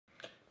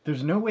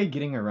There's no way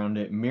getting around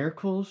it.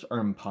 Miracles are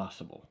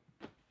impossible.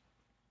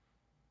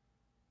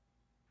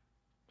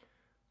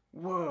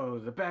 Whoa,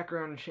 the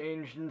background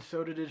changed and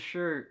so did his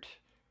shirt.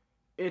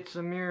 It's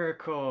a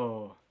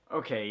miracle.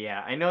 Okay,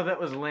 yeah, I know that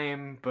was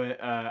lame,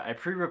 but I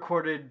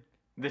pre-recorded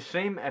the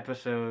same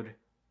episode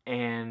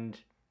and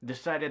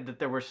decided that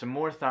there were some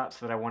more thoughts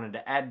that I wanted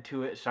to add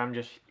to it, so I'm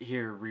just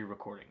here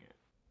re-recording it.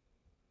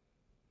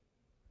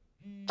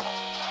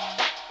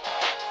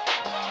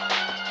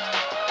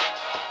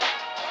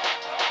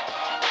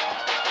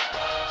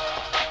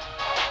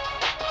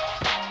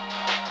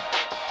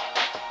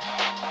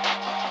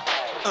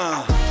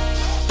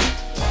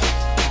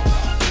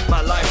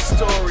 My life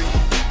story.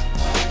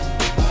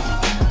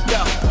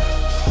 Yeah.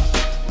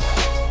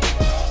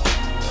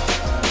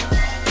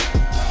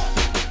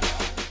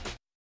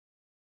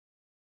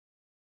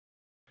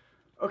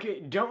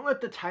 Okay, don't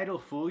let the title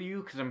fool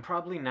you, because I'm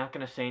probably not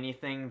going to say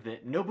anything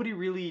that nobody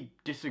really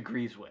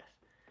disagrees with.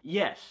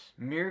 Yes,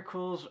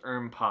 miracles are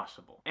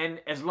impossible.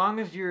 And as long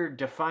as you're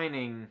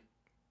defining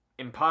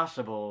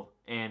impossible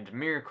and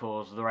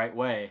miracles the right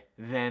way,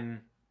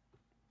 then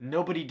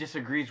nobody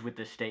disagrees with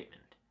this statement.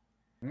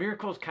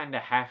 Miracles kind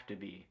of have to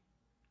be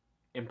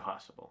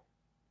impossible.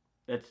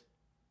 That's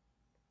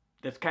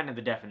kind of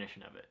the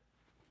definition of it.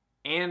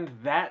 And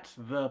that's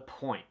the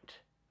point.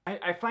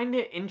 I find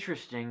it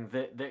interesting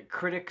that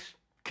critics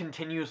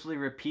continuously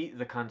repeat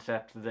the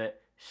concept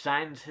that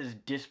science has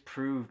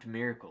disproved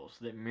miracles,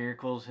 that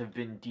miracles have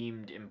been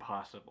deemed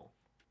impossible.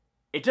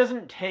 It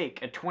doesn't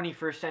take a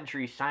 21st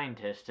century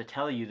scientist to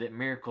tell you that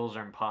miracles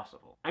are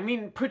impossible. I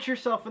mean, put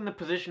yourself in the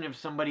position of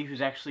somebody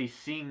who's actually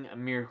seeing a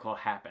miracle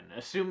happen,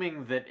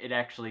 assuming that it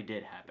actually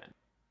did happen.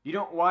 You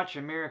don't watch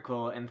a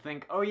miracle and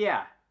think, oh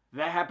yeah,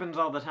 that happens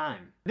all the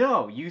time.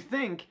 No, you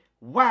think,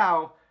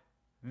 wow,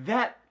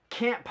 that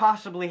can't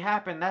possibly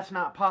happen, that's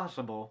not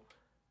possible.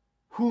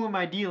 Who am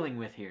I dealing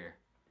with here?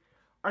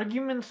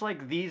 Arguments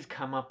like these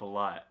come up a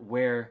lot,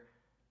 where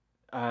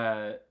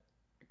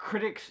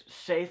critics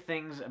say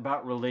things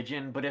about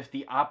religion, but if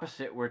the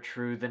opposite were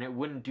true, then it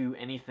wouldn't do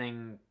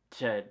anything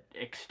to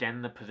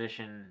extend the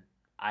position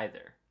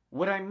either.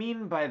 What I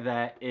mean by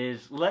that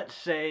is, let's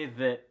say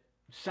that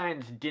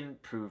science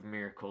didn't prove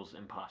miracles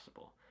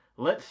impossible.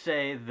 Let's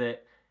say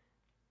that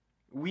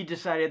we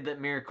decided that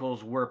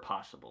miracles were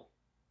possible.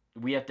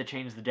 We have to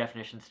change the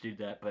definitions to do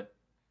that, but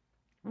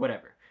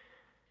whatever.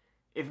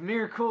 If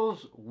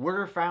miracles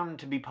were found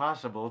to be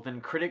possible,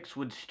 then critics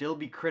would still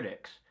be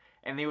critics,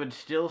 and they would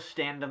still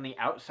stand on the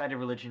outside of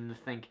religion to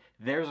think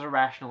there's a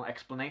rational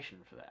explanation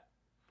for that.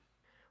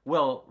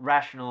 Well,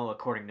 rational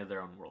according to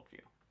their own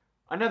worldview.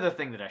 Another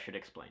thing that I should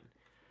explain.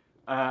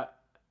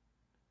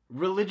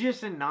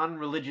 Religious and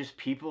non-religious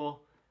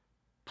people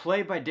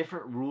play by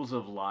different rules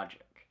of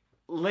logic.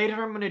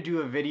 Later I'm going to do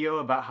a video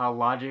about how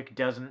logic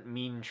doesn't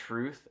mean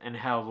truth, and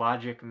how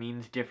logic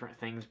means different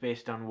things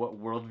based on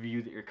what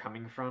worldview that you're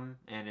coming from,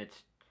 and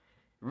it's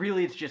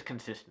just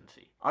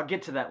consistency. I'll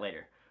get to that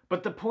later.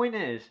 But the point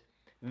is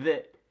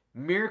that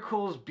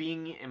miracles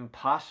being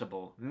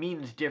impossible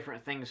means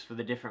different things for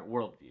the different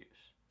worldviews.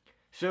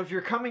 So if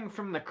you're coming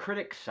from the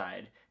critic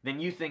side, then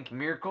you think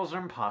miracles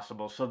are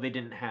impossible, so they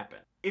didn't happen.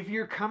 If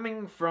you're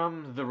coming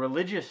from the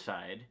religious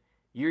side,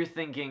 you're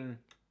thinking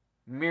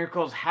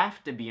miracles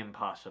have to be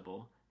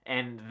impossible,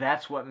 and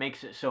that's what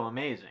makes it so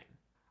amazing.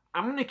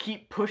 I'm going to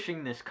keep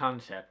pushing this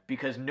concept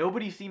because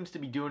nobody seems to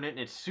be doing it, and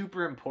it's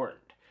super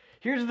important.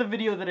 Here's the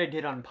video that I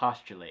did on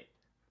postulate.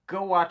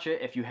 Go watch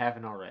it if you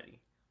haven't already.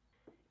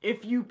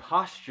 If you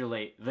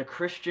postulate the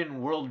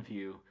Christian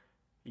worldview,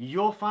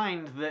 you'll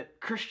find that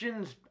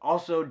Christians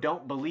also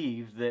don't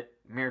believe that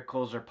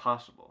miracles are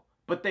possible,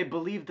 but they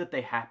believe that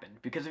they happen,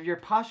 because if you're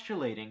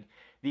postulating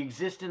the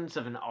existence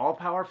of an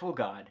all-powerful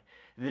God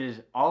that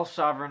is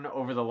all-sovereign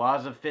over the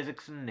laws of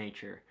physics and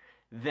nature,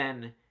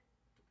 then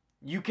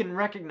you can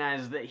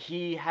recognize that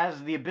he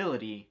has the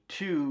ability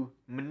to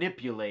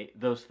manipulate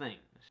those things.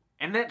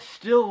 And that's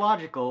still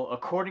logical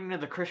according to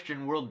the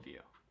Christian worldview.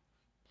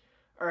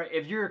 Alright,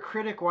 if you're a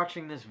critic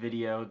watching this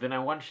video, then I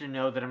want you to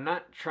know that I'm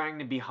not trying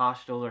to be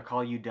hostile or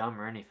call you dumb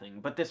or anything,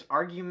 but this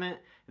argument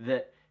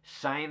that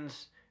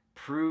science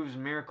proves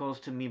miracles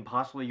to be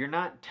impossible, you're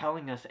not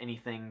telling us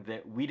anything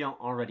that we don't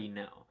already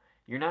know.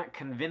 You're not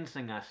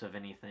convincing us of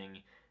anything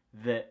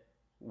that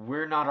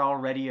we're not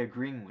already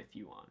agreeing with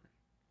you on.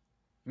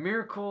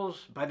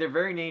 Miracles, by their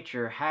very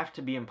nature, have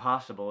to be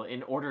impossible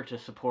in order to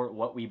support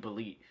what we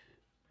believe.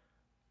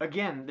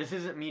 Again, this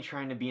isn't me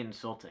trying to be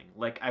insulting.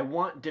 Like, I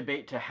want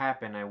debate to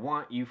happen, I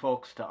want you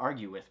folks to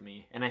argue with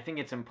me, and I think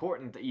it's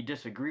important that you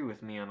disagree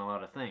with me on a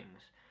lot of things.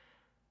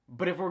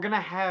 But if we're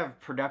gonna have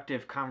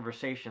productive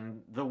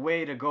conversation, the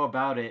way to go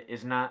about it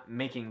is not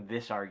making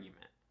this argument.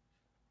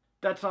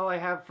 That's all I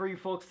have for you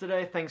folks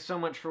today. Thanks so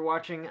much for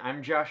watching.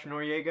 I'm Joshua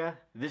Noriega.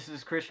 This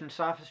is Christian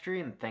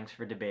Sophistry, and thanks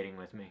for debating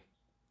with me.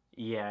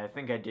 Yeah, I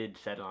think I did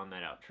settle on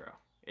that outro.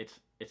 It's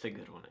a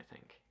good one, I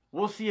think.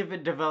 We'll see if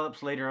it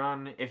develops later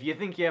on. If you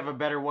think you have a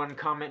better one,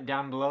 comment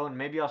down below and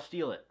maybe I'll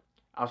steal it.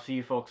 I'll see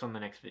you folks on the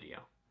next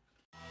video.